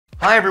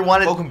Hi everyone,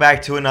 and welcome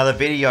back to another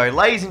video.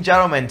 Ladies and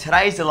gentlemen,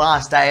 today's the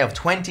last day of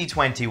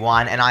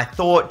 2021 and I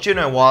thought, you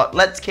know what,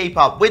 let's keep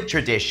up with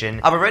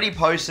tradition. I've already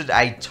posted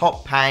a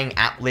top paying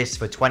app list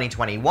for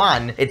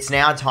 2021. It's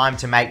now time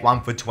to make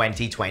one for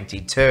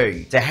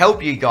 2022 to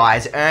help you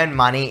guys earn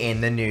money in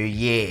the new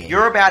year.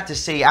 You're about to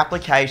see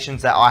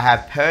applications that I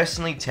have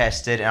personally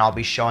tested and I'll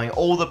be showing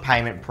all the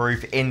payment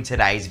proof in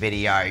today's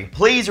video.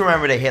 Please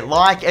remember to hit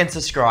like and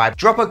subscribe,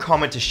 drop a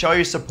comment to show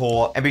your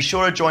support, and be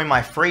sure to join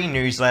my free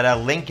newsletter.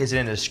 Link is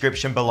in the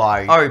description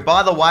below. Oh,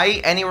 by the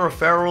way, any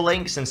referral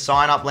links and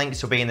sign up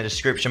links will be in the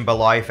description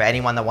below for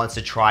anyone that wants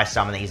to try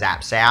some of these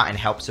apps out and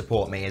help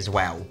support me as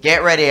well.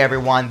 Get ready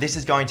everyone, this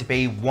is going to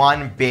be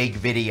one big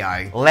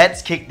video.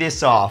 Let's kick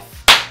this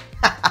off.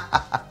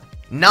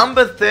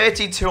 Number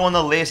 32 on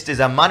the list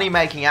is a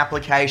money-making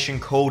application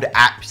called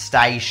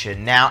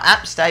Appstation. Now,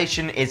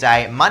 Appstation is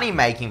a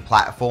money-making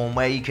platform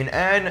where you can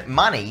earn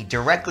money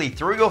directly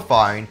through your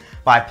phone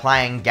by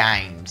playing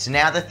games.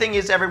 Now, the thing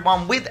is,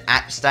 everyone, with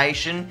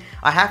Appstation,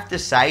 I have to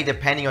say,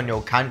 depending on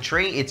your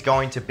country, it's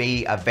going to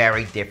be a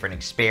very different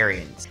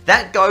experience.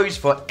 That goes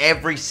for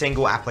every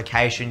single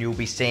application you'll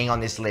be seeing on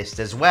this list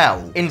as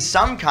well. In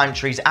some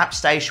countries,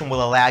 Appstation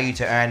will allow you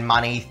to earn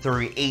money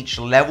through each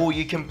level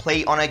you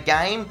complete on a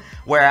game,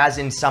 whereas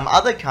in some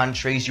other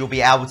countries, you'll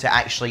be able to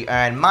actually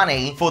earn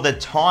money for the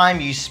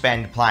time you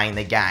spend playing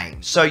the game.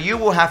 So you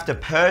will have to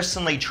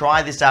personally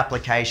try this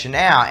application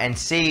out and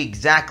see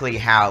exactly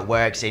how it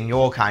works in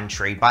your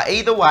country. But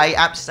either way,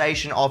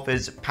 Appstation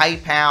offers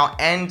PayPal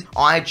and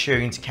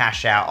iTunes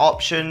cash out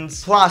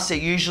options. Plus,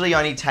 it usually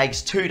only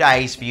takes 2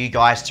 days for you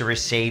guys to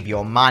receive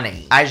your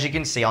money, as you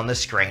can see on the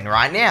screen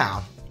right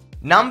now.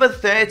 Number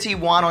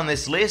 31 on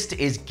this list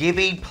is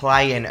Givvy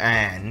Play and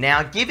Earn.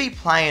 Now, Givvy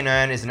Play and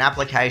Earn is an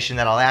application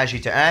that allows you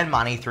to earn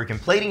money through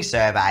completing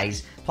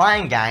surveys,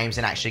 playing games,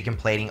 and actually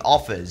completing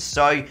offers.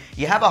 So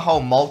you have a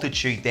whole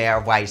multitude there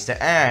of ways to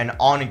earn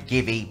on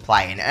Givvy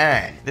Play and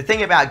Earn. The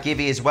thing about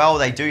Givvy as well,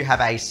 they do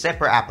have a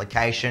separate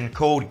application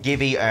called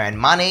Givvy Earn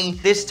Money.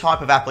 This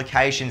type of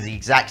application is the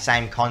exact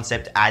same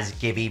concept as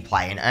Givvy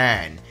Play and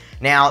Earn.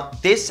 Now,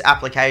 this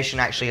application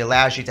actually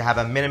allows you to have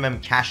a minimum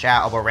cash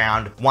out of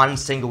around $1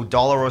 single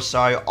or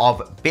so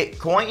of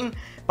Bitcoin,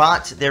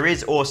 but there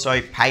is also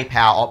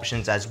PayPal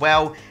options as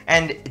well,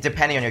 and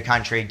depending on your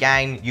country,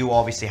 again, you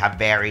obviously have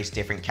various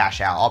different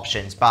cash out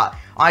options, but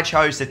I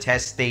chose to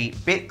test the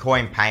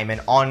Bitcoin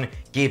payment on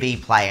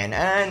Givvy Play and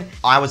Earn.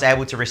 I was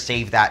able to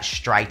receive that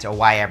straight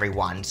away,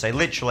 everyone. So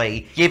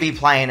literally, Givvy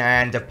Play and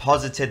Earn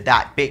deposited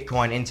that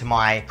Bitcoin into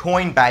my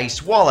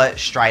Coinbase wallet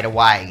straight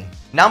away.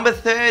 Number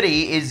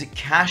 30 is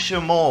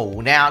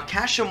CashApp. Now,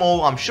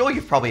 CashApp, I'm sure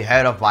you've probably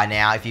heard of by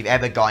now if you've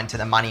ever got into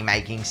the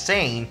money-making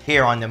scene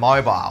here on the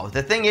mobile.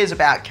 The thing is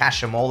about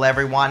CashApp,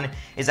 everyone,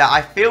 is that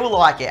I feel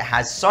like it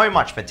has so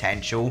much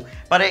potential,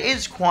 but it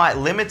is quite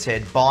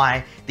limited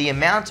by the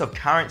amount of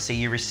currency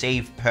you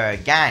receive per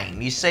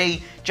game. You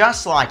see,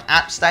 just like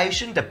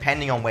Appstation,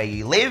 depending on where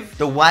you live,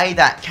 the way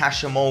that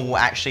CashApp will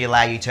actually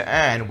allow you to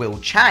earn will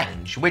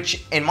change,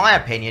 which in my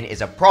opinion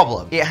is a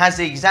problem. It has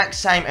the exact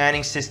same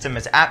earning system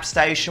as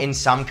Appstation. In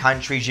some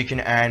countries you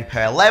can earn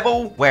per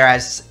level,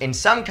 whereas in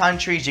some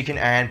countries you can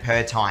earn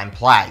per time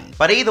play.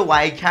 But either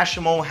way,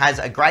 CashApp has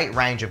a great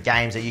range of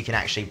games that you can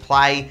actually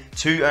play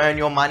to earn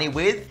your money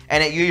with,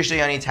 and it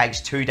usually only takes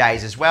 2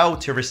 days as well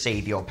to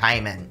receive your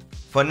payment.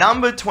 For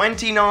number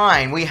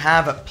 29, we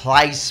have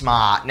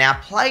Playsmart. Now,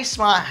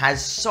 Playsmart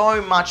has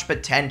so much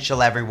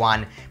potential,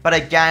 everyone, but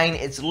again,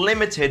 it's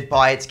limited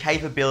by its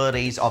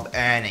capabilities of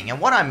earning.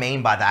 And what I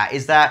mean by that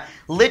is that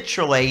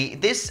literally,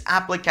 this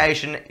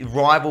application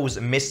rivals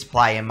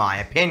Misplay in my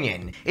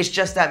opinion. It's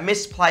just that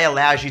Misplay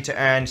allows you to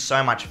earn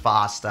so much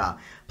faster.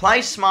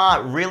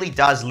 Playsmart really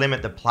does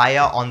limit the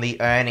player on the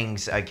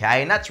earnings,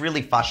 okay? And that's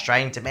really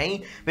frustrating to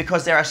me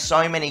because there are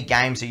so many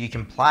games that you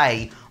can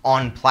play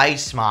on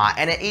Playsmart,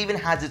 and it even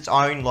has its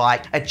own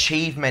like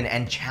achievement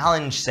and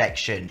challenge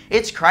section.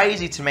 It's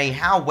crazy to me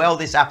how well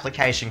this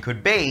application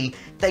could be.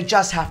 They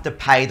just have to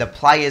pay the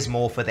players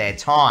more for their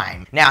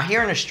time. Now,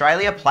 here in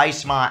Australia,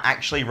 Playsmart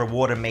actually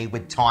rewarded me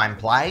with time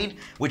played,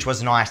 which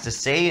was nice to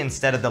see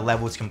instead of the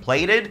levels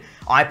completed.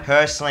 I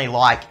personally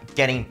like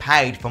getting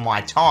paid for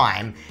my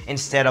time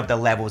instead of the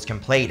levels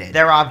completed.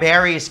 There are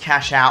various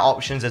cash out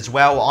options as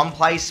well on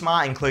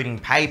Playsmart, including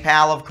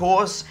PayPal, of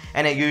course,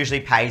 and it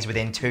usually pays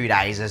within 2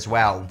 days as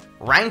well.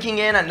 Ranking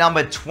in at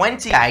number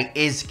 28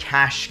 is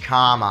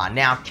CashKarma.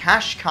 Now,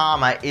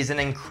 CashKarma is an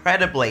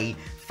incredibly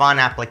fun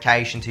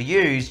application to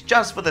use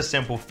just for the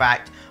simple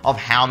fact of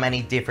how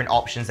many different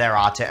options there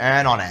are to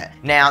earn on it.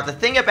 Now, the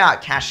thing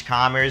about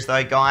CashKarma is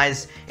though,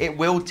 guys, it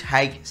will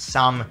take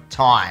some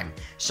time.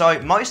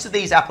 So most of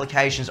these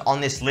applications on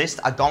this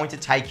list are going to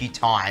take you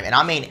time, and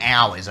I mean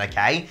hours,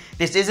 okay?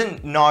 This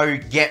isn't no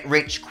get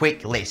rich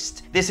quick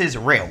list. This is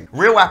real.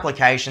 Real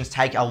applications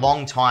take a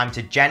long time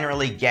to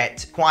generally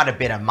get quite a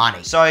bit of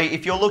money. So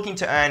if you're looking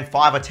to earn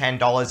 $5 or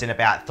 $10 in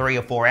about 3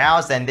 or 4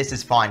 hours, then this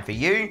is fine for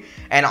you.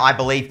 And I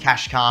believe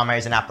CashKarma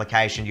is an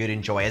application you'd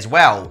enjoy as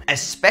well,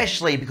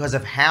 especially because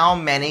of how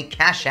many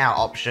cash out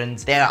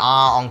options there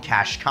are on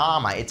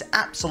CashKarma. It's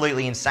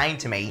absolutely insane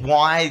to me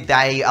why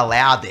they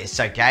allow this,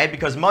 okay?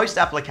 Because most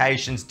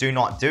applications do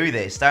not do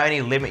this. They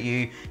only limit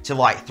you to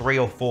like 3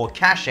 or 4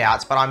 cash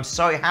outs, but I'm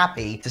so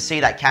happy to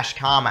see that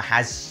CashKarma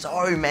has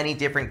so many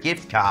different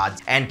gift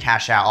cards and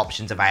cash out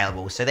options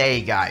available. So there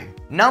you go.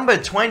 Number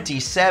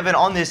 27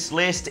 on this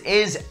list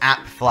is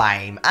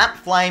Appflame.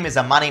 Appflame is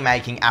a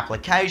money-making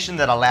application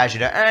that allows you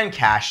to earn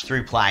cash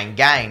through playing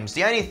games.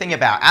 The only thing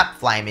about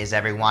Appflame is,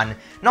 everyone,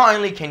 not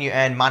only can you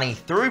earn money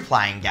through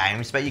playing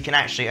games, but you can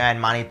actually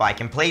earn money by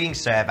completing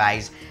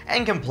surveys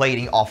and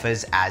completing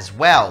offers as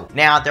well.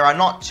 Now, there are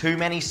not too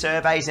many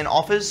surveys and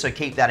offers, so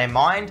keep that in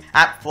mind.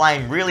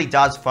 Appflame really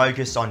does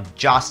focus on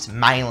just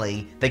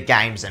mainly the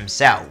games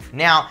themselves.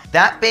 Now,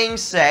 that being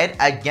said,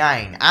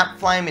 again,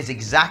 Appflame is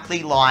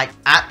exactly like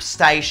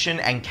Appstation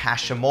and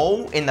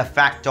CashApp in the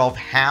fact of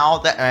how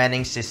the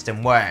earning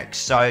system works.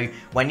 So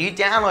when you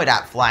download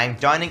Appflame,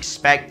 don't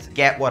expect to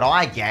get what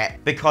I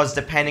get, because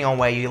depending on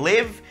where you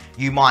live,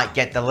 you might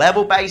get the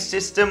level-based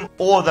system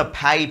or the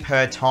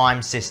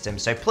pay-per-time system.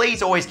 So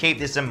please always keep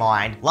this in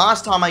mind.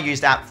 Last time I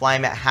used Appflame,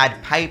 it had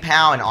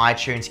PayPal and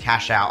iTunes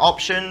cash out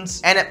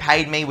options, and it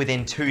paid me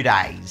within 2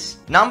 days.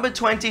 Number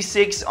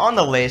 26 on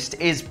the list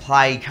is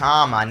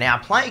PlayKarma. Now,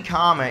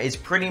 PlayKarma is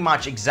pretty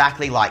much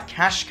exactly like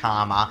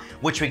CashKarma,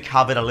 which we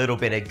covered a little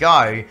bit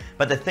ago.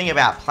 But the thing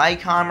about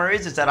PlayKarma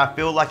is that I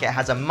feel like it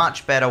has a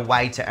much better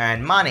way to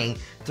earn money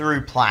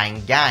through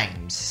playing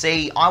games.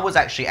 See, I was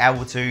actually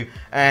able to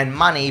earn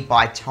money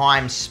by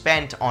time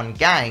spent on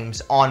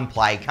games on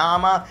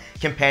PlayKarma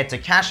compared to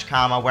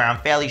CashKarma, where I'm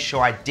fairly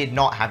sure I did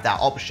not have that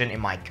option in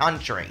my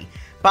country.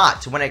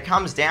 But when it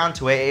comes down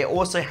to it, it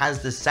also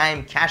has the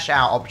same cash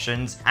out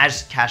options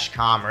as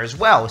CashKarma as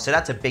well, so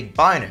that's a big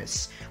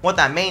bonus. What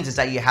that means is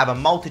that you have a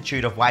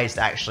multitude of ways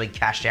to actually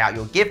cash out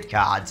your gift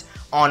cards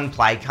on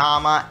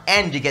PlayKarma,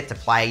 and you get to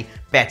play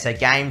better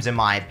games, in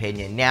my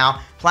opinion.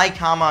 Now,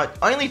 PlayKarma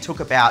only took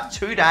about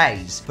 2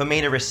 days for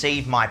me to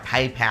receive my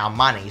PayPal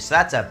money, so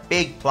that's a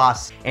big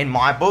plus in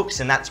my books,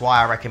 and that's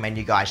why I recommend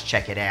you guys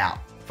check it out.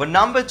 For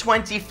number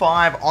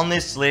 25 on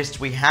this list,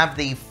 we have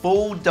the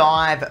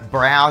FullDive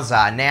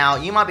browser. Now,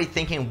 you might be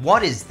thinking,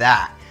 what is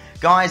that?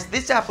 Guys,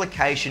 this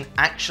application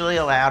actually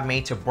allowed me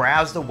to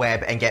browse the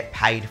web and get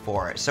paid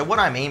for it. So what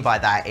I mean by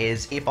that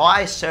is, if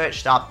I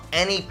searched up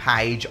any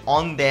page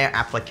on their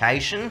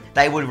application,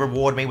 they would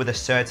reward me with a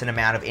certain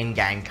amount of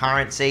in-game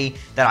currency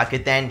that I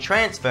could then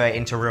transfer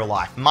into real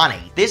life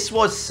money. This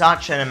was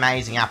such an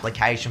amazing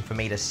application for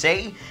me to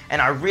see,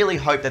 and I really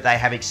hope that they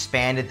have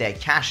expanded their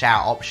cash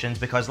out options,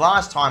 because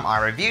last time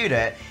I reviewed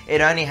it,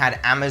 it only had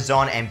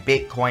Amazon and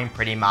Bitcoin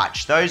pretty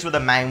much. Those were the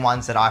main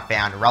ones that I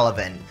found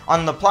relevant.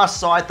 On the plus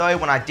side though,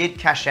 when I did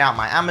cash out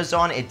my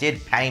Amazon, it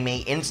did pay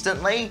me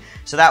instantly,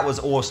 so that was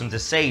awesome to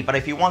see. But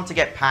if you want to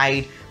get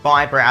paid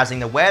by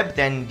browsing the web,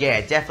 then yeah,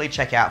 definitely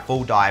check out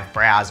FullDive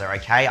browser,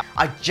 okay?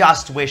 I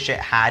just wish it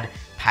had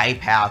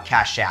PayPal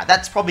cash out.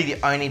 That's probably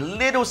the only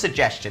little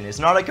suggestion. It's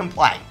not a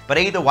complaint. But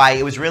either way,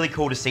 it was really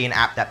cool to see an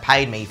app that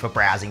paid me for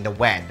browsing the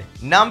web.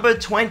 Number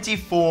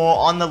 24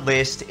 on the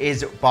list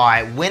is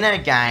by Winner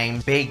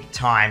Game Big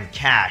Time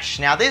Cash.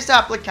 Now, this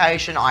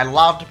application I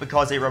loved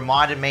because it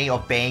reminded me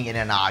of being in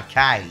an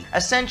arcade.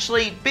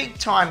 Essentially, Big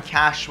Time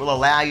Cash will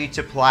allow you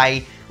to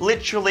play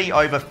literally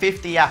over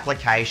 50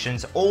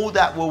 applications, all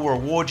that will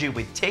reward you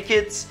with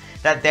tickets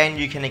that then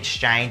you can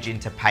exchange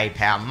into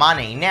PayPal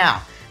money.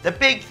 Now, the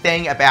big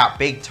thing about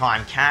Big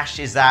Time Cash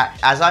is that,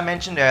 as I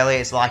mentioned earlier,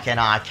 it's like an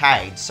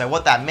arcade. So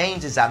what that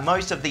means is that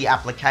most of the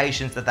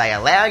applications that they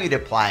allow you to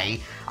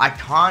play are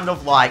kind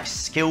of like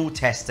skill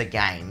tester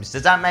games.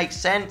 Does that make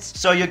sense?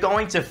 So you're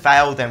going to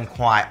fail them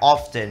quite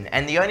often.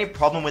 And the only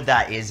problem with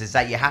that is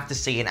that you have to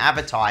see an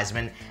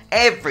advertisement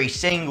every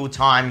single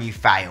time you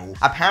fail.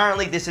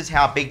 Apparently, this is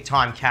how Big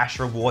Time Cash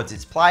rewards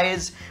its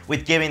players,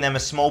 with giving them a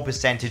small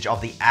percentage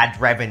of the ad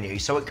revenue.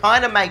 So it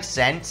kind of makes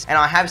sense, and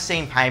I have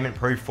seen payment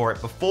proof for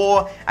it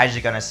before, as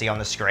you're going to see on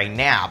the screen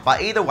now.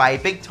 But either way,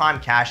 Big Time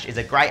Cash is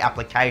a great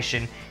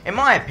application, in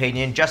my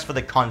opinion, just for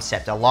the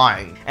concept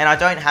alone. And I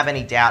don't have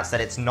any doubts that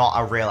it's not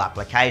a real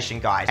application,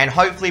 guys. And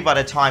hopefully by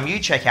the time you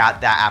check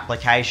out that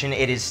application,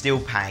 it is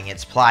still paying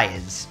its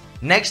players.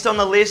 Next on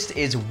the list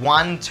is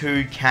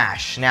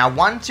 12Cash. Now,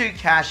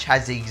 12Cash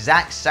has the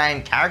exact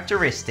same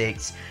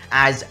characteristics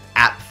as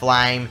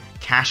Appflame,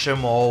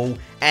 CashApp,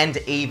 and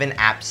even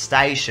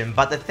Appstation.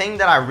 But the thing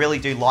that I really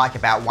do like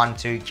about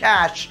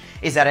 12Cash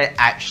is that it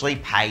actually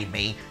paid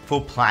me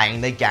for playing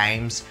the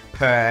games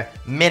per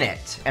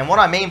minute. And what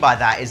I mean by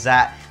that is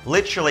that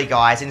literally,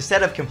 guys,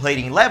 instead of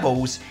completing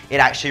levels, it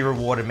actually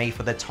rewarded me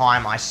for the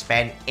time I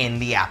spent in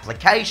the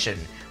application,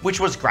 which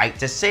was great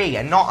to see.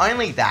 And not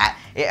only that,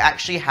 it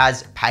actually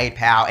has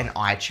PayPal and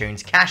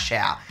iTunes cash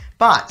out.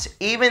 But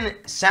even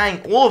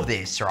saying all of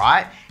this,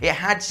 right, it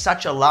had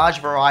such a large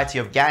variety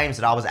of games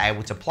that I was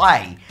able to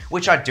play,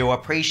 which I do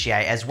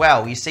appreciate as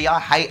well. You see, I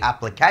hate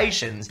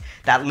applications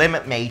that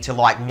limit me to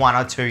like 1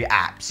 or 2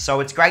 apps. So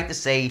it's great to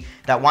see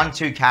that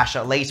 12Cash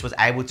at least was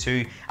able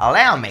to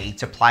allow me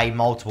to play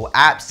multiple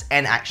apps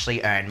and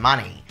actually earn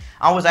money.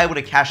 I was able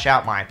to cash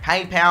out my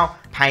PayPal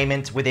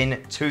payment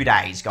within 2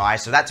 days,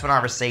 guys. So that's when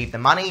I received the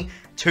money,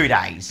 2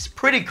 days.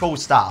 Pretty cool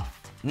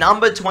stuff.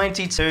 Number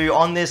 22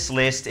 on this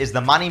list is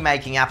the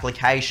money-making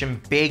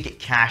application Big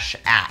Cash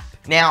App.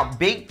 Now,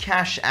 Big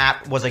Cash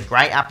App was a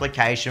great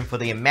application for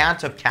the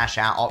amount of cash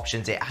out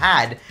options it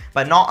had,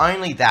 but not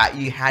only that,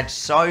 you had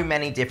so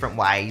many different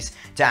ways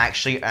to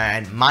actually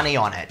earn money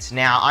on it.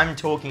 Now, I'm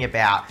talking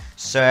about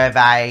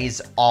surveys,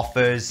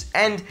 offers,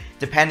 and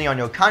depending on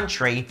your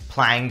country,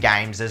 playing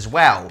games as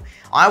well.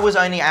 I was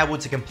only able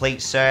to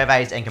complete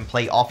surveys and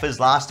complete offers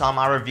last time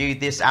I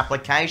reviewed this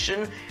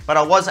application, but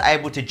I was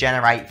able to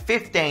generate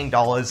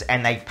 $15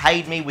 and they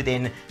paid me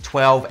within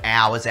 12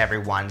 hours,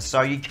 everyone.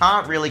 So you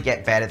can't really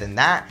get better than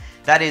that.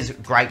 That is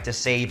great to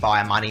see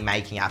by a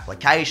money-making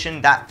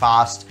application that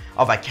fast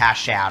of a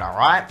cash out,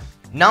 alright?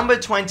 Number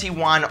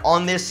 21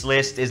 on this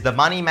list is the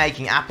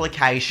money-making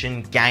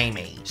application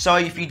GAMEE. So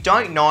if you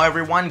don't know,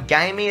 everyone,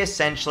 GAMEE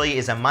essentially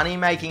is a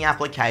money-making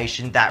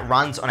application that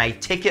runs on a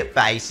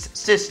ticket-based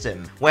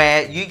system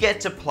where you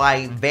get to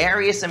play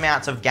various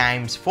amounts of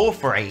games for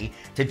free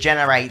to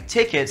generate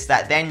tickets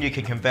that then you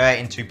can convert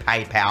into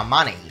PayPal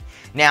money.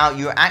 Now,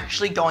 you're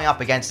actually going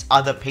up against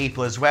other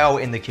people as well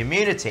in the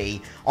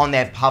community on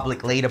their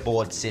public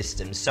leaderboard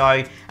system.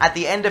 So at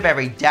the end of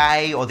every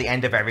day or the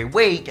end of every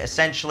week,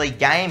 essentially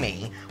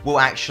GAMEE will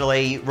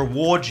actually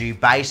reward you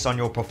based on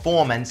your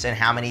performance and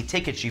how many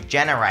tickets you've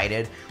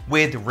generated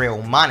with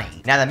real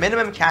money. Now, the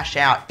minimum cash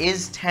out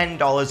is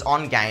 $10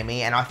 on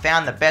GAMEE, and I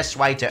found the best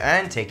way to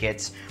earn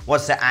tickets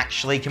was to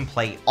actually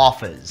complete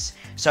offers.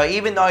 So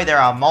even though there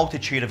are a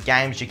multitude of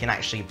games you can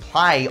actually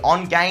play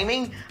on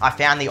GAMEE, I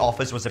found the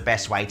offers was the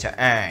best way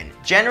to earn.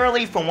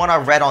 Generally, from what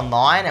I've read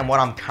online and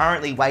what I'm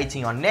currently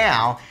waiting on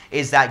now,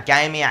 is that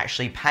GAMEE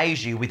actually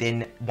pays you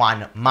within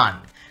 1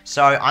 month.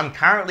 So I'm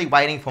currently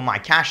waiting for my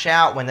cash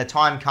out. When the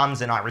time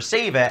comes and I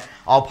receive it,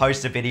 I'll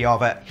post a video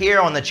of it here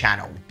on the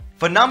channel.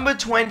 For number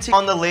 20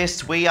 on the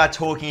list, we are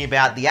talking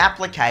about the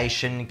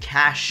application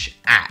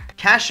CashApp.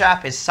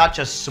 CashApp is such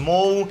a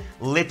small,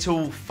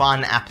 little,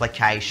 fun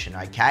application,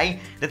 okay?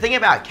 The thing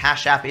about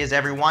CashApp is,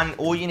 everyone,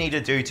 all you need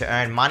to do to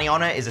earn money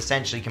on it is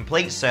essentially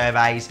complete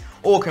surveys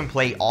or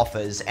complete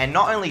offers. And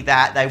not only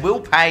that, they will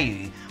pay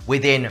you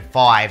within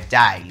 5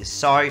 days.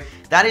 So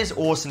that is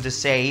awesome to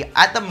see.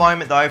 At the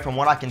moment though, from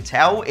what I can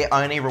tell, it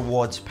only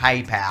rewards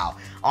PayPal.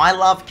 I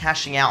love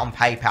cashing out on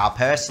PayPal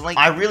personally.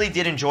 I really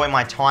did enjoy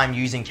my time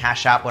using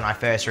CashApp when I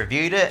first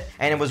reviewed it,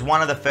 and it was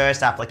one of the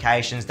first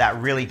applications that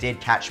really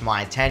did catch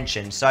my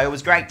attention. So it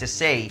was great to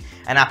see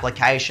an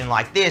application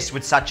like this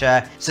with such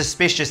a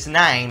suspicious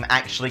name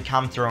actually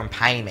come through and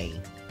pay me.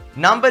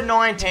 Number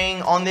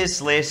 19 on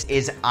this list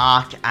is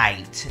Arc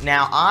 8.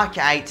 Now, Arc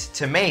 8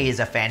 to me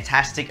is a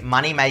fantastic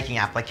money-making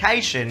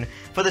application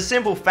for the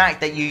simple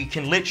fact that you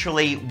can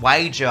literally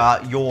wager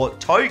your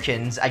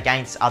tokens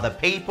against other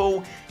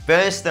people,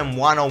 verse them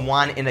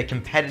one-on-one in a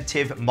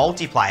competitive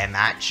multiplayer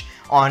match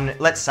on,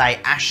 let's say,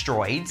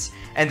 asteroids,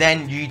 and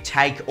then you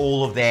take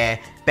all of their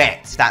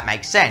bets. That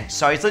makes sense.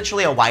 So it's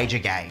literally a wager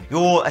game.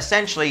 You're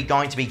essentially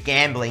going to be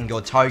gambling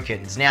your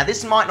tokens. Now,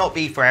 this might not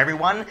be for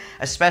everyone,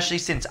 especially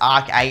since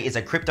Arc 8 is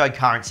a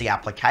cryptocurrency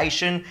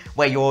application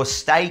where you're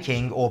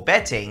staking or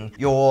betting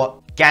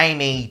your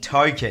GAMEE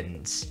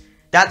tokens.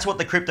 That's what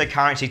the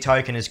cryptocurrency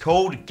token is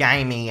called,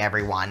 GAMEE,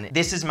 everyone.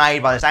 This is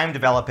made by the same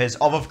developers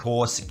of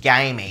course,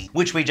 GAMEE,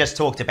 which we just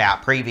talked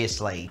about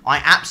previously.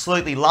 I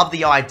absolutely love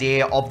the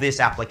idea of this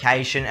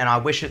application and I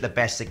wish it the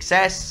best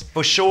success.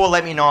 For sure,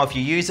 let me know if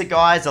you use it,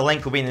 guys. The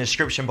link will be in the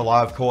description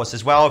below, of course,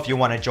 as well, if you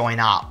want to join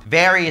up.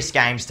 Various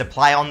games to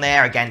play on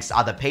there against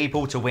other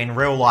people to win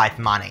real life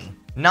money.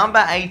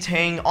 Number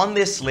 18 on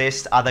this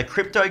list are the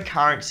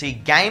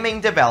cryptocurrency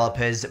gaming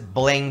developers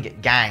Bling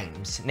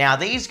Games. Now,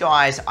 these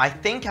guys, I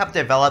think, have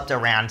developed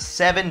around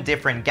 7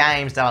 different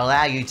games that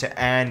allow you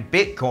to earn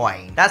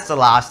Bitcoin. That's the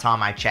last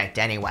time I checked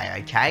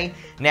anyway, okay?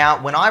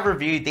 Now, when I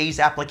reviewed these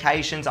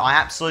applications, I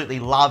absolutely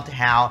loved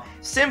how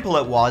simple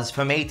it was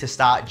for me to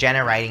start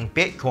generating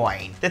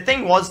Bitcoin. The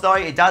thing was though,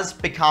 it does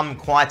become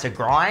quite a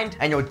grind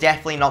and you're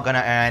definitely not going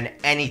to earn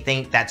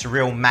anything that's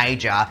real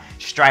major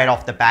straight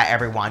off the bat,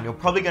 everyone. You're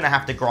probably going to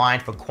have to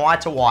grind for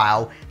quite a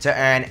while to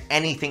earn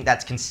anything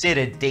that's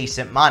considered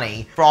decent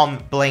money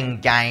from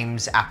Bling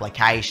Games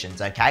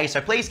applications, okay?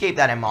 So please keep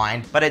that in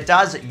mind, but it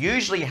does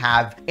usually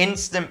have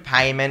instant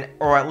payment,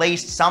 or at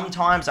least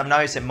sometimes I've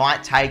noticed it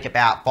might take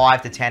about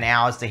 5 to 10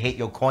 hours to hit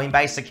your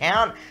Coinbase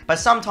account, but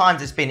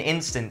sometimes it's been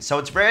instant. So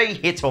it's very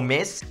hit or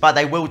miss, but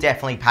they will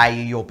definitely pay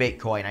you your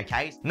Bitcoin,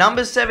 okay?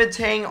 Number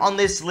 17 on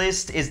this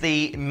list is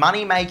the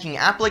money-making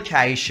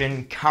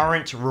application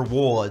Current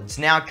Rewards.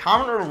 Now,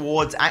 Current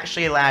Rewards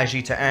actually allows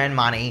you to earn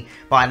money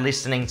by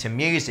listening to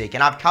music,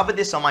 and I've covered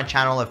this on my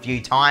channel a few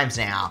times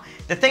now.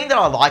 The thing that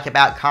I like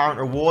about Current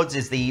Rewards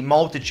is the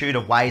multitude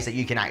of ways that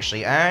you can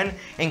actually earn,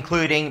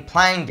 including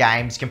playing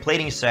games,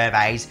 completing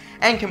surveys,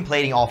 and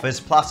completing offers,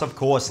 plus of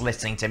course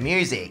listening to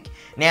music.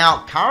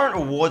 Now, Current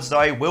Rewards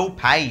though will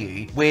pay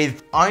you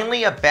with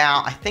only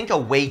about, I think, a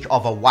week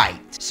of a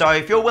wait. So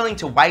if you're willing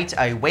to wait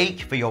a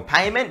week for your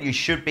payment, you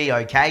should be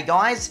okay,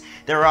 guys.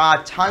 There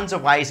are tons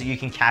of ways that you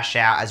can cash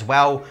out as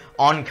well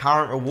on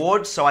current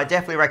rewards, so I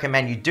definitely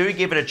recommend you do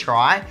give it a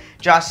try.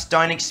 Just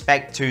don't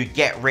expect to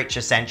get rich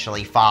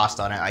essentially fast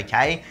on it,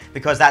 okay?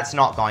 Because that's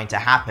not going to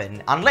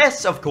happen.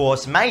 Unless, of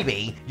course,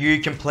 maybe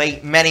you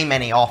complete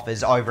many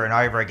offers over and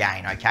over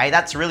again, okay?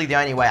 That's really the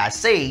only way I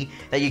see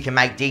that you can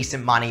make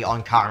decent money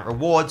on current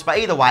rewards, but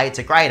either way, it's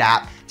a great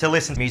app to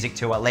listen to music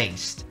to at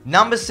least.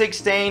 Number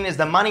 16 is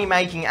the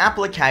money-making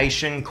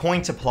application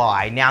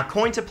Cointiply. Now,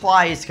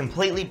 Cointiply is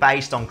completely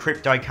based on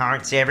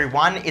cryptocurrency,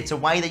 everyone. It's a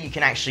way that you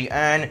can actually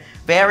earn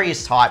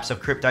various types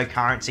of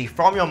cryptocurrency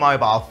from your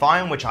mobile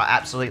phone, which I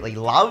absolutely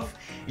love.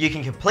 You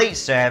can complete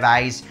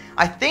surveys.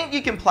 I think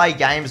you can play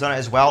games on it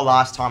as well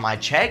last time I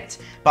checked,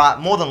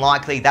 but more than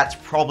likely that's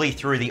probably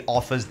through the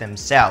offers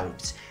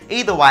themselves.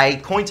 Either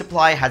way,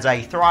 Cointiply has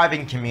a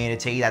thriving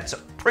community that's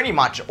pretty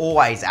much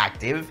always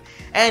active,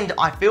 and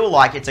I feel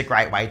like it's a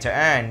great way to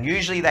earn.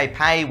 Usually they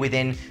pay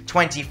within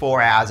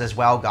 24 hours as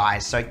well,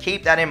 guys, so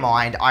keep that in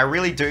mind. I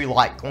really do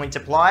like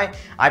Cointiply.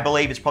 I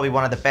believe it's probably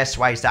one of the best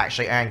ways to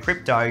actually earn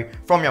crypto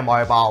from your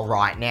mobile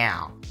right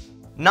now.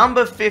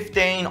 Number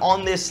 15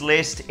 on this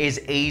list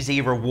is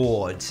Easy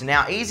Rewards.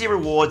 Now, Easy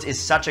Rewards is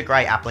such a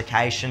great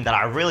application that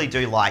I really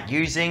do like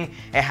using.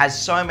 It has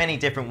so many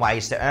different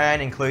ways to earn,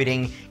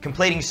 including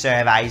completing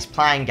surveys,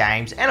 playing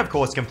games, and of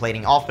course,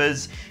 completing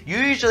offers.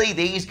 Usually,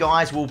 these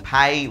guys will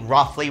pay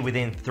roughly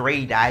within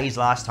 3 days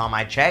last time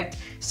I checked.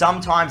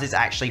 Sometimes it's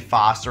actually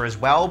faster as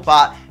well,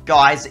 but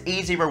guys,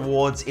 Easy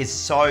Rewards is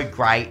so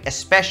great,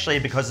 especially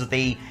because of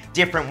the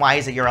different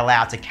ways that you're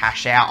allowed to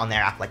cash out on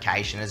their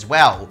application as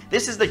well.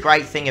 This is the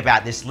great thing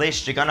about this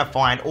list. You're going to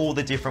find all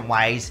the different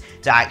ways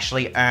to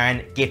actually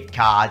earn gift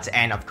cards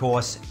and of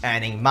course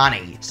earning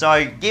money.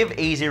 So give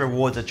Easy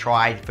Rewards a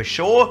try for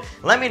sure.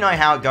 Let me know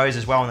how it goes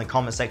as well in the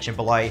comment section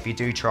below if you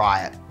do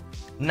try it.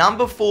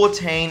 Number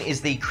 14 is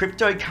the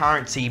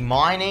cryptocurrency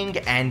mining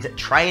and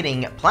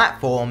trading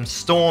platform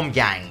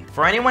StormGain.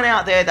 For anyone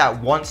out there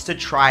that wants to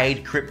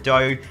trade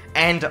crypto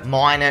and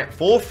mine it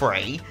for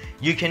free,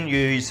 you can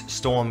use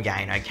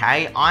StormGain,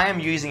 okay? I am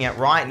using it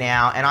right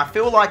now, and I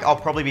feel like I'll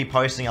probably be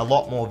posting a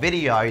lot more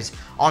videos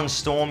on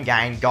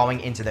StormGain going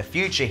into the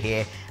future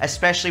here,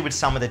 especially with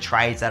some of the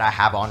trades that I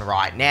have on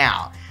right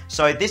now.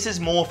 So this is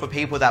more for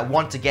people that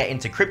want to get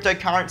into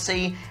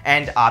cryptocurrency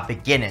and are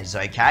beginners,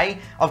 okay?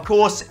 Of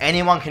course,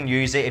 anyone can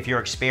use it if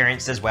you're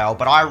experienced as well,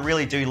 but I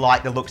really do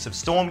like the looks of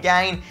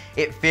StormGain.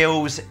 It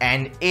feels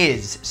and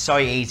is so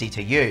easy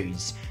to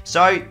use.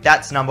 So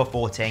that's number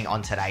 14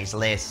 on today's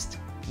list.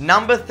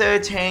 Number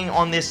 13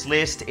 on this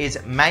list is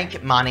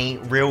Make Money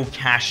Real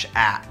Cash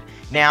App.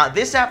 Now,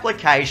 this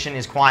application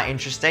is quite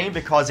interesting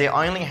because it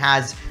only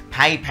has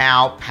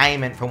PayPal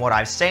payment from what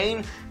I've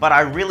seen, but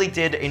I really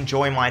did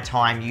enjoy my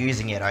time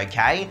using it,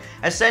 okay?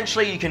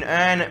 Essentially, you can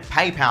earn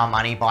PayPal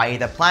money by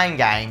either playing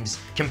games,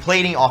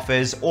 completing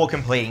offers, or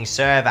completing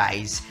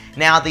surveys.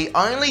 Now, the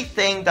only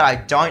thing that I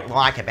don't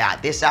like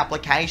about this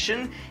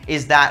application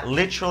is that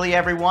literally,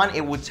 everyone,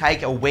 it will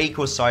take a week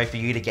or so for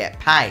you to get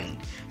paid.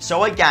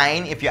 So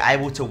again, if you're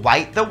able to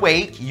wait the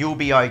week, you'll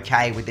be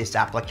okay with this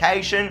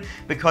application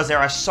because there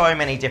are so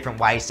many different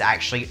ways to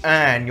actually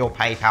earn your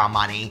PayPal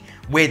money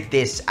with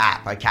this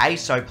app, okay?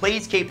 So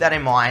please keep that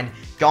in mind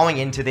going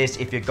into this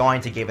if you're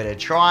going to give it a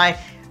try.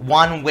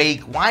 1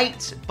 week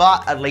wait,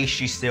 but at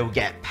least you still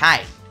get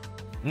paid.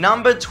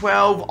 Number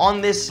 12 on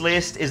this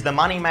list is the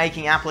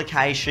money-making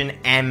application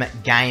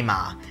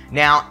mGamer.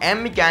 Now,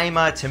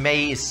 mGamer to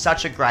me is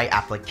such a great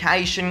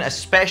application,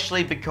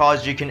 especially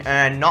because you can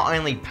earn not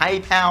only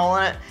PayPal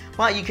on it,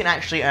 but you can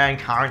actually earn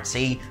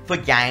currency for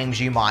games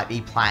you might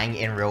be playing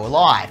in real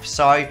life.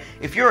 So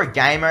if you're a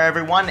gamer,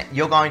 everyone,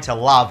 you're going to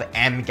love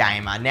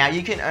mGamer. Now,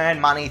 you can earn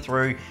money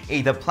through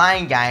either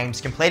playing games,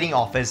 completing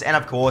offers, and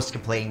of course,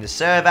 completing the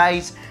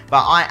surveys.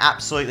 But I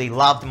absolutely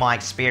loved my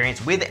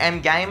experience with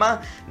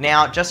mGamer.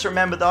 Now, just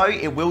remember though,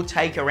 it will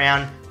take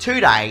around 2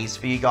 days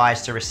for you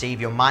guys to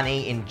receive your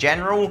money in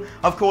general.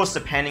 Of course,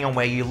 depending on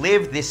where you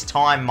live, this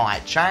time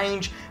might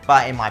change,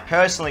 but in my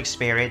personal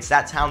experience,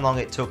 that's how long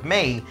it took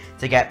me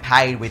to get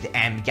paid with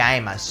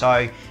mGamer.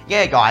 So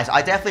yeah, guys,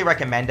 I definitely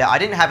recommend it. I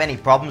didn't have any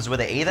problems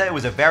with it either. It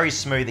was a very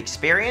smooth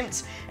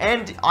experience,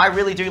 and I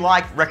really do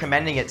like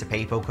recommending it to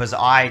people because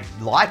I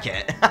like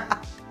it.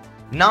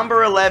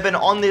 Number 11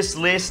 on this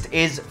list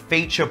is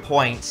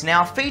FeaturePoints.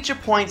 Now,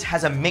 FeaturePoints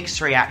has a mixed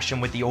reaction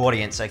with the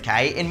audience,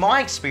 okay? In my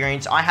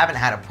experience, I haven't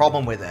had a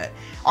problem with it.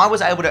 I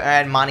was able to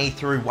earn money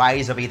through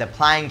ways of either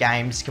playing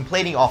games,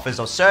 completing offers,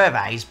 or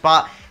surveys,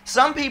 but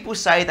some people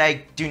say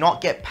they do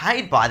not get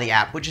paid by the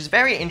app, which is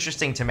very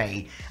interesting to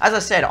me. As I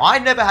said, I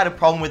never had a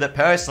problem with it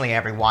personally,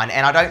 everyone,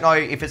 and I don't know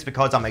if it's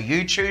because I'm a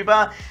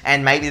YouTuber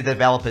and maybe the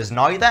developers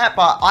know that,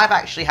 but I've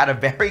actually had a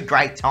very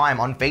great time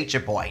on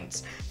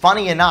FeaturePoints.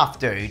 Funny enough,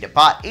 dude,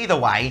 but either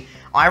way,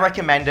 I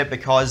recommend it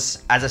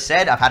because, as I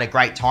said, I've had a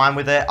great time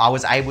with it. I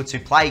was able to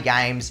play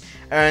games,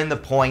 earn the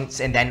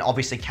points, and then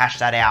obviously cash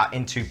that out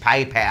into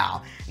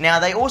PayPal. Now,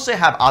 they also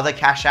have other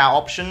cash out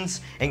options,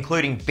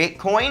 including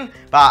Bitcoin,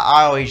 but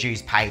I always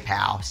use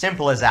PayPal.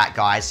 Simple as that,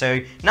 guys. So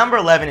number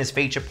 11 is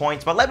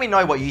FeaturePoints, but let me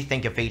know what you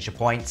think of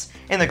FeaturePoints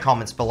in the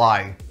comments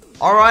below.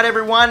 Alright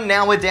everyone,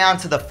 now we're down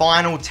to the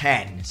final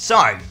 10.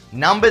 So,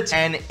 number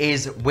 10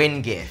 is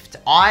WinGift.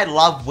 I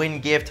love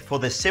WinGift for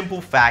the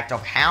simple fact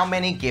of how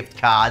many gift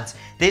cards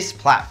this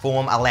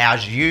platform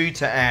allows you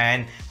to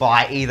earn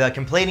by either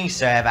completing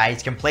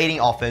surveys, completing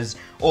offers,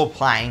 or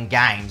playing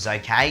games,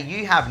 okay?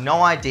 You have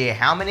no idea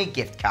how many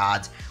gift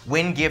cards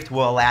WinGift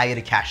will allow you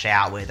to cash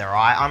out with,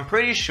 alright? I'm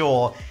pretty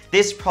sure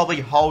this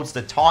probably holds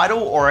the title,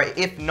 or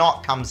if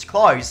not, comes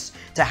close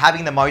to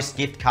having the most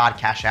gift card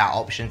cash out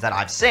options that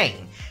I've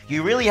seen.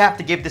 You really have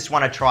to give this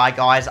one a try,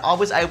 guys. I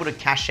was able to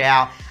cash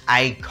out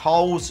a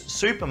Coles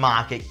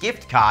supermarket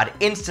gift card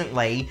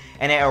instantly,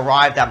 and it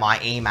arrived at my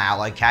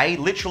email, okay?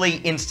 Literally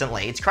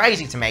instantly. It's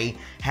crazy to me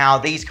how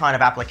these kind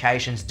of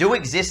applications do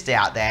exist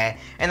out there,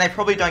 and they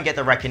probably don't get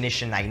the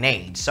recognition they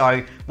need.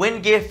 So,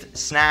 WinGift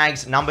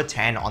snags number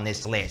 10 on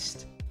this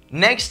list.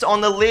 Next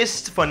on the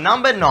list for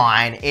number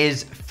 9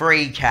 is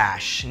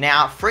Freecash.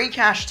 Now,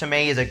 Freecash to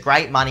me is a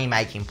great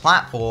money-making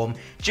platform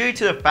due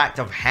to the fact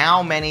of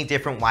how many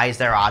different ways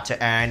there are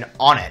to earn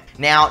on it.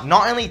 Now,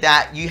 not only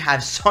that, you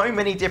have so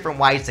many different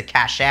ways to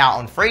cash out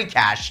on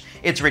Freecash,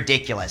 it's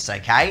ridiculous,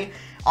 okay?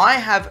 I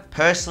have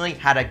personally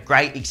had a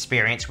great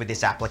experience with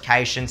this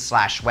application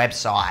slash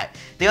website.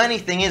 The only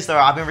thing is though,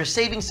 I've been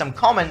receiving some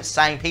comments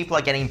saying people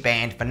are getting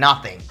banned for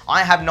nothing.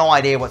 I have no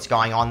idea what's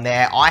going on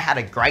there. I had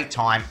a great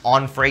time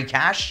on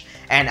Freecash,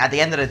 and at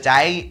the end of the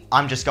day,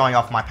 I'm just going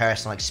off my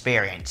personal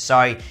experience.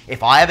 So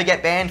if I ever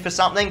get banned for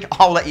something,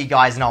 I'll let you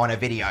guys know in a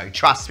video.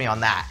 Trust me on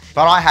that.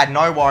 But I had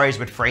no worries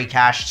with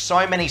Freecash.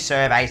 So many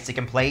surveys to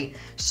complete,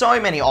 so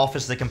many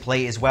offers to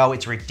complete as well.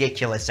 It's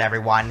ridiculous,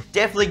 everyone.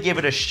 Definitely give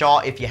it a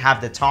shot if you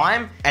have the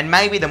time. And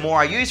maybe the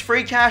more I use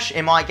Freecash,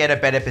 it might get a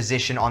better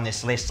position on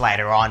this list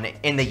later on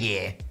in the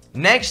year.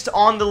 Next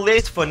on the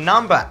list for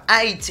number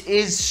 8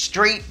 is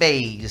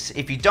StreetBees.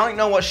 If you don't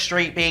know what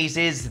StreetBees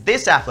is,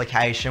 this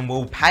application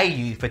will pay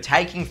you for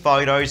taking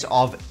photos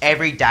of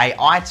everyday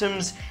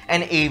items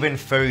and even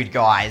food,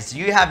 guys.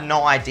 You have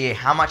no idea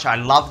how much I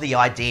love the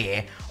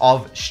idea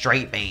of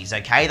StreetBees,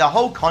 okay? The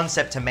whole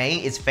concept to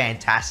me is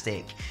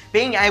fantastic.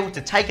 Being able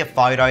to take a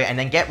photo and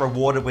then get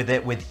rewarded with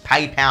it with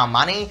PayPal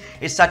money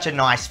is such a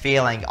nice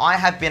feeling. I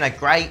have been a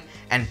great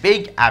and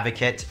big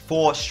advocate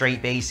for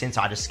StreetBees since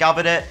I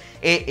discovered it.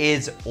 It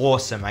is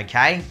awesome,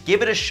 okay?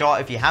 Give it a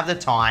shot if you have the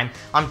time.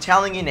 I'm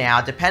telling you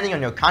now, depending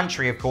on your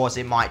country, of course,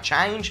 it might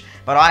change,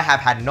 but I have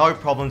had no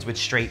problems with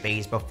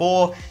StreetBees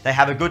before. They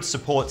have a good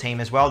support team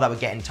as well that will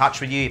get in touch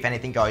with you if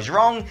anything goes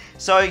wrong,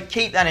 so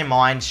keep that in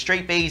mind.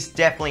 StreetBees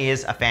definitely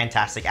is a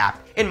fantastic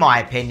app, in my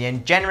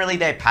opinion. Generally,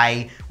 they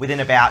pay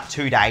within about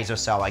 2 days or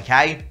so,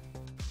 okay?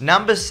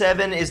 Number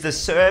 7 is the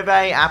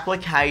survey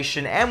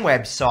application and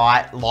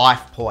website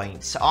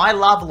LifePoints. I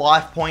love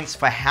LifePoints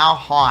for how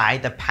high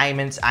the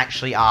payments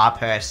actually are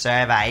per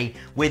survey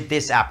with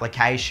this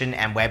application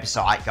and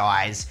website,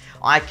 guys.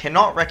 I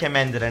cannot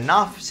recommend it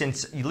enough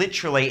since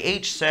literally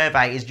each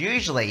survey is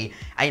usually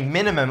a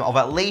minimum of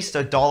at least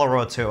 $1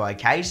 or $2,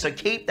 okay? So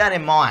keep that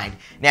in mind.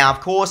 Now, of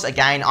course,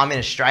 again, I'm in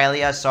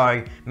Australia,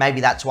 so maybe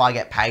that's why I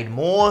get paid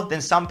more than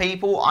some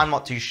people. I'm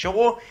not too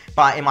sure.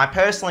 But in my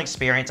personal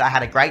experience, I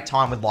had a great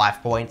time with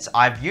LifePoints.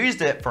 I've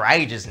used it for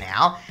ages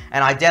now,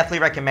 and I definitely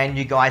recommend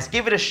you guys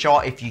give it a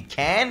shot if you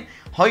can.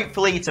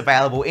 Hopefully it's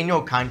available in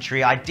your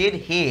country. I did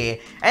hear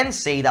and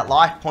see that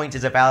LifePoints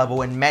is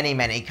available in many,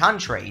 many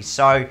countries.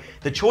 So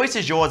the choice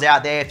is yours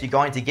out there if you're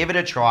going to give it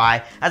a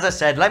try. As I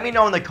said, let me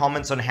know in the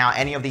comments on how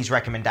any of these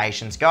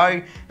recommendations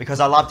go, because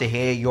I love to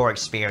hear your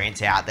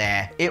experience out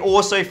there. It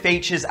also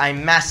features a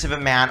massive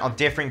amount of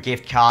different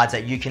gift cards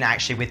that you can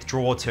actually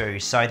withdraw to.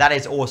 So that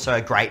is also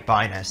a great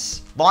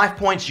bonus.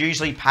 LifePoints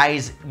usually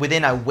pays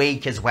within a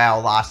week as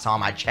well, last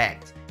time I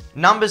checked.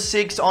 Number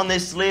 6 on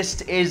this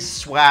list is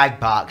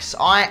Swagbucks.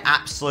 I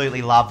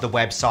absolutely love the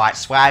website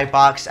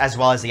Swagbucks as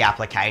well as the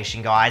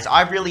application, guys.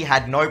 I've really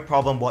had no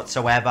problem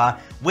whatsoever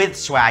with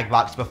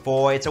Swagbucks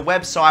before. It's a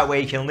website where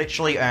you can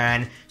literally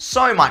earn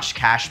so much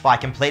cash by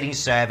completing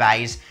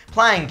surveys,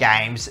 playing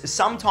games,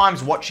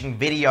 sometimes watching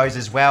videos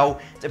as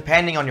well,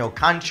 depending on your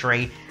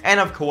country,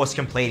 and of course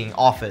completing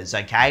offers,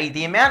 okay?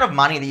 The amount of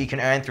money that you can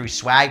earn through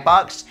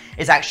Swagbucks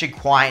is actually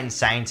quite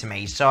insane to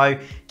me. So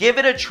give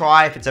it a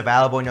try if it's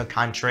available in your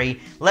country.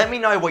 Let me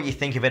know what you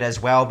think of it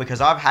as well,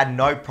 because I've had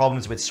no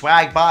problems with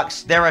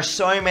Swagbucks. There are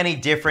so many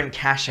different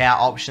cash out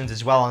options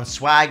as well on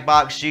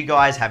Swagbucks. You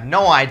guys have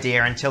no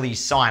idea until you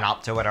sign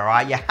up to it,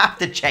 alright? You have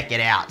to check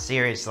it out,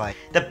 seriously.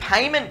 The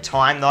payment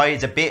time though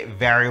is a bit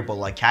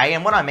variable, okay?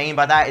 And what I mean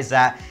by that is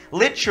that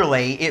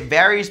literally it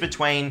varies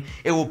between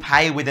it will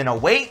pay within a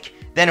week,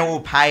 then it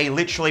will pay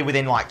literally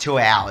within like 2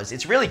 hours.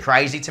 It's really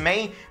crazy to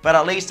me, but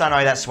at least I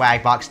know that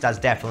Swagbucks does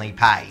definitely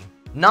pay.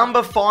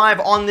 Number 5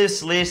 on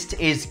this list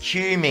is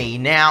GAMEE.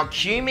 Now,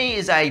 GAMEE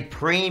is a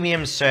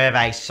premium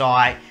survey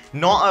site,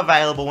 not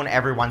available in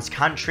everyone's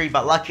country,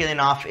 but luckily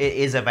enough, it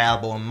is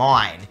available in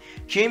mine.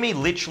 GAMEE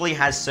literally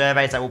has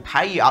surveys that will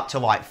pay you up to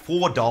like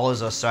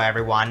 $4 or so,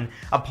 everyone,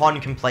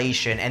 upon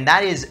completion, and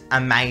that is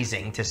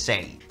amazing to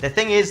see. The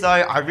thing is though,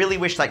 I really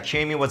wish that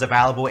GAMEE was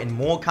available in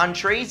more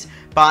countries,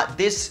 but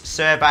this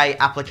survey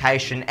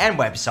application and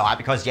website,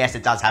 because yes,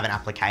 it does have an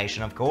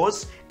application of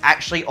course,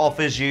 actually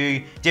offers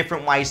you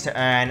different ways to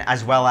earn,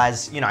 as well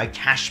as, you know,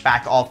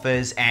 cashback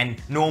offers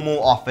and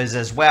normal offers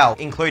as well,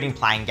 including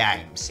playing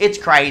games. It's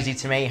crazy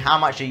to me how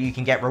much you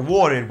can get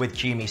rewarded with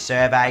GAMEE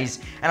surveys,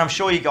 and I'm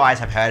sure you guys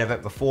have heard of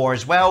it before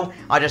as well.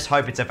 I just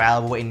hope it's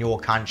available in your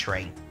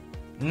country.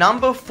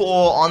 Number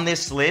 4 on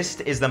this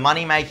list is the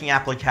money-making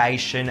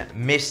application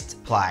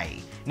MistPlay.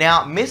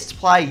 Now,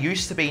 MistPlay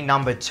used to be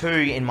number 2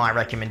 in my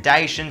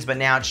recommendations, but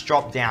now it's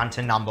dropped down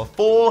to number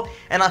 4,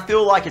 and I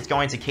feel like it's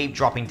going to keep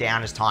dropping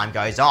down as time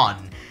goes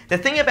on. The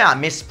thing about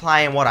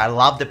MistPlay and what I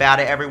loved about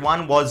it,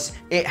 everyone, was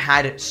it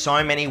had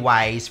so many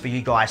ways for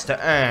you guys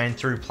to earn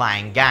through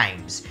playing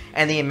games,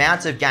 and the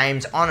amount of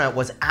games on it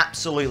was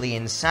absolutely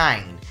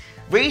insane.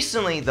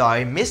 Recently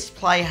though,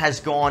 MistPlay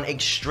has gone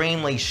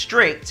extremely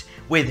strict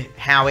with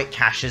how it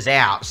cashes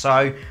out.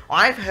 So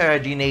I've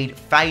heard you need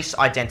face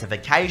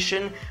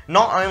identification.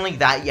 Not only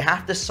that, you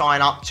have to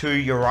sign up to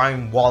your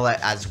own wallet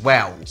as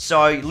well.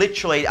 So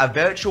literally a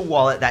virtual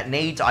wallet that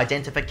needs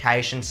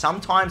identification,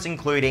 sometimes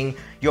including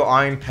your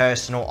own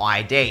personal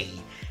ID.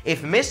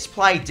 If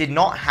MistPlay did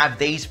not have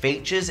these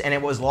features and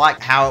it was like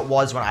how it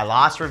was when I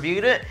last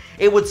reviewed it,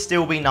 it would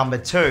still be number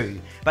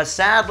 2. But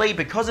sadly,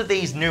 because of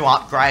these new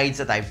upgrades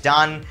that they've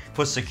done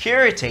for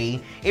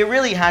security, it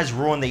really has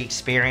ruined the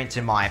experience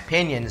in my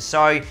opinion.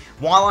 So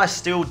while I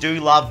still do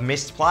love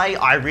MistPlay,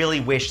 I really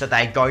wish that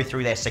they go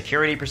through their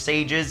security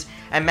procedures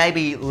and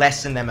maybe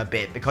lessen them a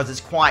bit, because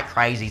it's quite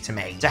crazy to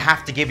me to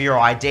have to give your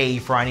ID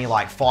for only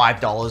like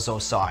 $5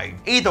 or so.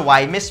 Either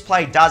way,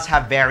 MistPlay does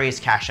have various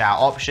cash out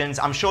options.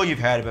 I'm sure you've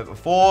heard of it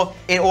before.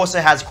 It also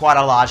has quite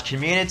a large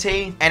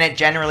community, and it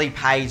generally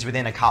pays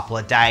within a couple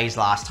of days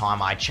last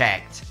time I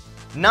checked.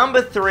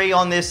 Number 3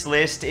 on this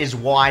list is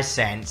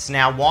Ysense.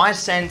 Now,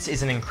 Ysense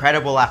is an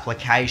incredible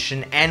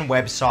application and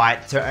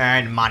website to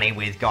earn money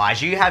with,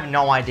 guys. You have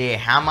no idea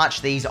how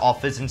much these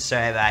offers and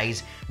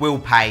surveys will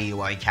pay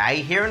you,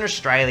 okay? Here in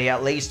Australia,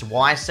 at least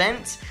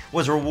Ysense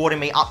was rewarding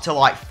me up to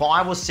like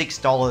 $5 or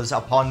 $6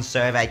 upon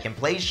survey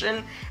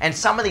completion, and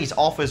some of these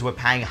offers were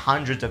paying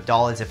hundreds of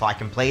dollars if I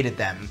completed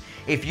them.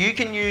 If you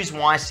can use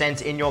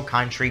Ysense in your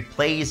country,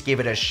 please give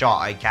it a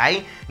shot,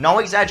 okay? No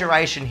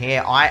exaggeration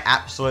here, I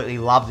absolutely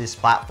love this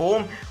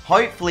platform.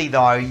 Hopefully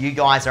though, you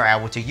guys are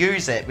able to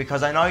use it,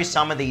 because I know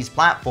some of these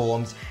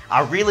platforms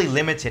are really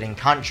limited in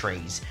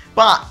countries.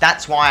 But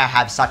that's why I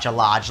have such a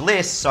large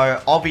list, so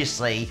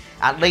obviously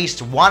at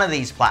least one of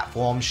these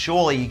platforms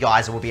surely you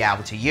guys will be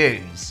able to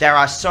use. There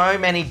are so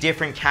many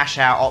different cash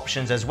out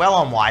options as well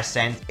on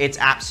Ysense, it's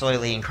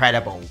absolutely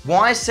incredible.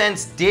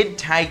 Ysense did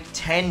take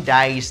 10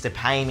 days to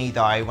pay me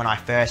though when I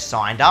first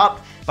signed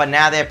up, but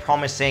now they're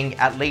promising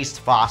at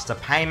least faster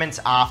payments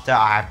after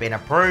I have been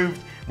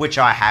approved, which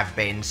I have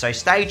been. So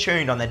stay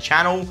tuned on the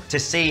channel to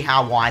see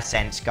how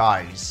Ysense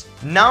goes.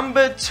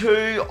 Number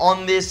 2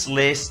 on this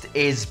list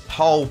is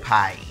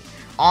PolPay.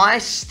 I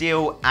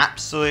still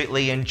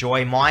absolutely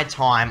enjoy my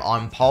time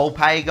on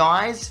PolPay,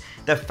 guys.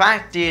 The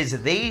fact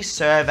is, these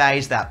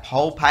surveys that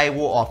PolPay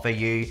will offer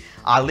you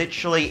are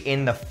literally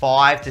in the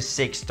 $5 to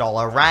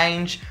 $6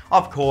 range,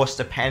 of course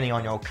depending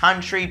on your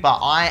country, but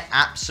I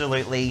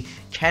absolutely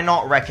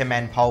cannot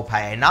recommend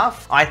PolPay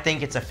enough. I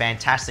think it's a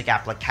fantastic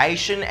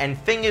application, and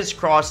fingers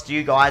crossed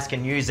you guys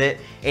can use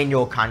it in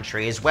your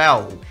country as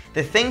well.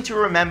 The thing to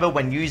remember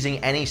when using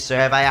any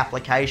survey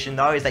application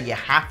though is that you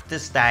have to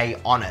stay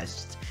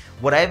honest.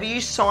 Whatever you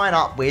sign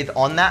up with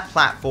on that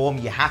platform,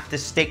 you have to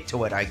stick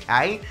to it,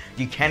 okay?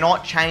 You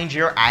cannot change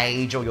your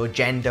age or your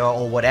gender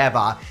or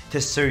whatever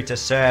to suit a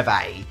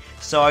survey.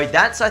 So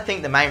that's, I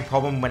think, the main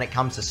problem when it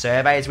comes to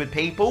surveys with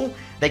people.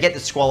 They get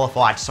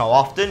disqualified so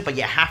often, but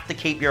you have to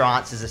keep your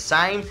answers the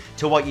same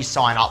to what you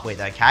sign up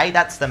with, okay?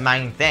 That's the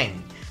main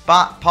thing.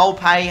 But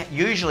PolPay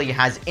usually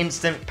has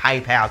instant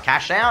PayPal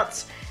cash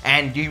outs,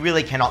 and you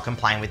really cannot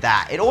complain with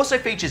that. It also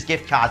features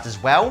gift cards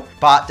as well,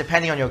 but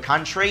depending on your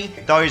country,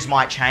 those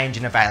might change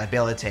in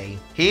availability.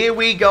 Here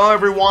we go,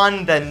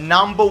 everyone. The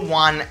number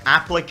 1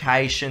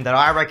 application that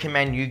I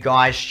recommend you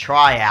guys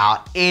try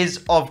out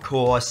is, of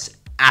course,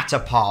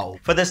 Attapol.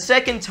 For the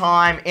second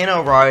time in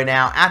a row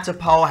now,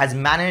 Attapol has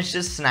managed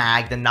to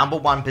snag the number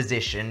 1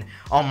 position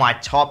on my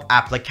top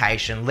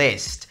application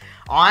list.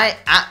 I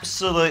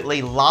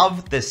absolutely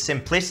love the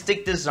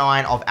simplistic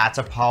design of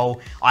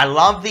Attapol. I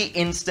love the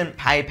instant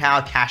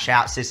PayPal cash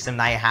out system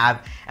they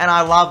have, and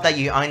I love that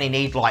you only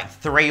need like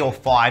 $3 or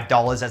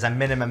 $5 as a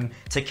minimum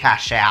to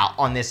cash out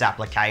on this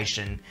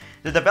application.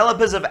 The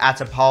developers of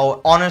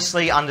Attapulgite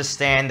honestly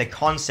understand the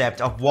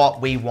concept of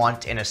what we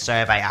want in a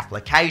survey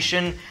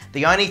application.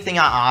 The only thing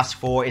I ask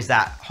for is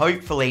that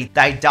hopefully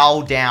they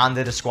dull down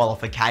the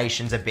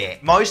disqualifications a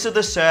bit. Most of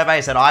the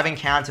surveys that I've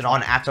encountered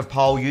on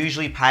Attapulgite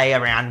usually pay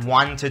around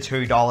 $1 to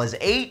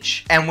 $2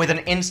 each, and with an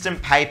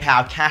instant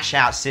PayPal cash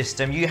out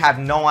system, you have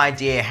no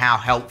idea how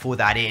helpful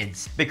that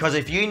is. Because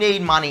if you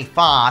need money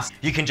fast,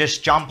 you can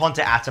just jump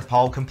onto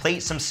Attapulgite,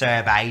 complete some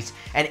surveys,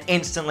 and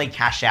instantly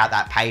cash out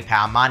that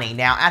PayPal money.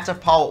 Now, Attapulgite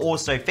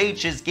also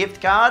features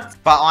gift cards,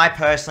 but I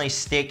personally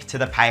stick to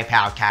the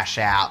PayPal cash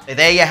out.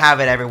 There you have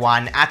it,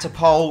 everyone.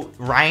 Attapulgite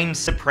reigns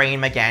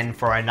supreme again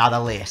for another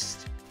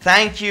list.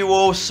 Thank you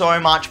all so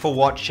much for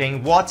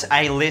watching. What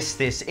a list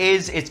this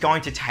is. It's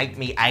going to take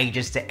me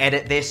ages to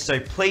edit this, so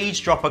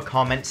please drop a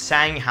comment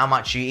saying how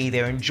much you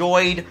either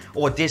enjoyed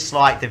or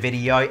disliked the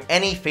video.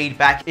 Any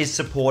feedback is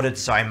supported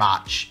so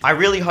much. I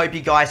really hope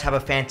you guys have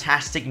a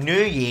fantastic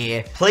new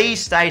year.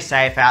 Please stay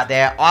safe out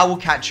there. I will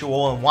catch you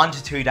all in 1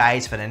 to 2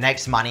 days for the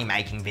next money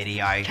making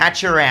video.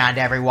 Catch you around,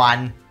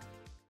 everyone.